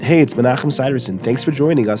Hey, it's Menachem Siderson. Thanks for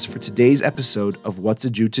joining us for today's episode of What's a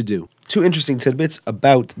Jew to Do? Two interesting tidbits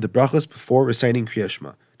about the brachas before reciting Kriyat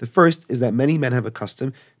Shema. The first is that many men have a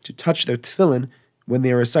custom to touch their tefillin when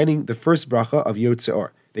they are reciting the first bracha of Yotzer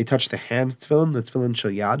Or. They touch the hand tefillin, the tefillin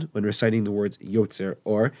shel yad, when reciting the words Yotzer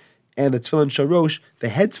Or, and the tefillin shel rosh, the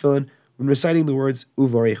head tefillin, when reciting the words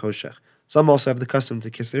Uvorei Choshech. Some also have the custom to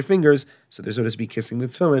kiss their fingers, so they're so to speak kissing the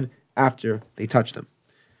tefillin after they touch them.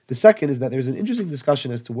 The second is that there's an interesting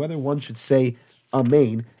discussion as to whether one should say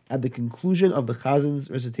Amen at the conclusion of the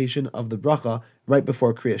Chazan's recitation of the bracha right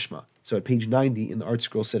before Kriyat Shema. So at page 90 in the Art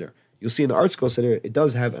Scroll Siddur. You'll see in the Art Scroll Siddur it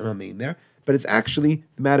does have an Amen there, but it's actually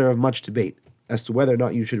a matter of much debate as to whether or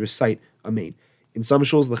not you should recite Amen. In some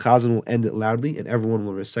shuls, the Chazan will end it loudly and everyone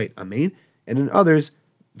will recite Amen, and in others,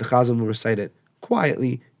 the Chazan will recite it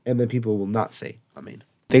quietly and then people will not say Amen.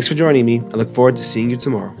 Thanks for joining me. I look forward to seeing you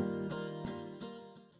tomorrow.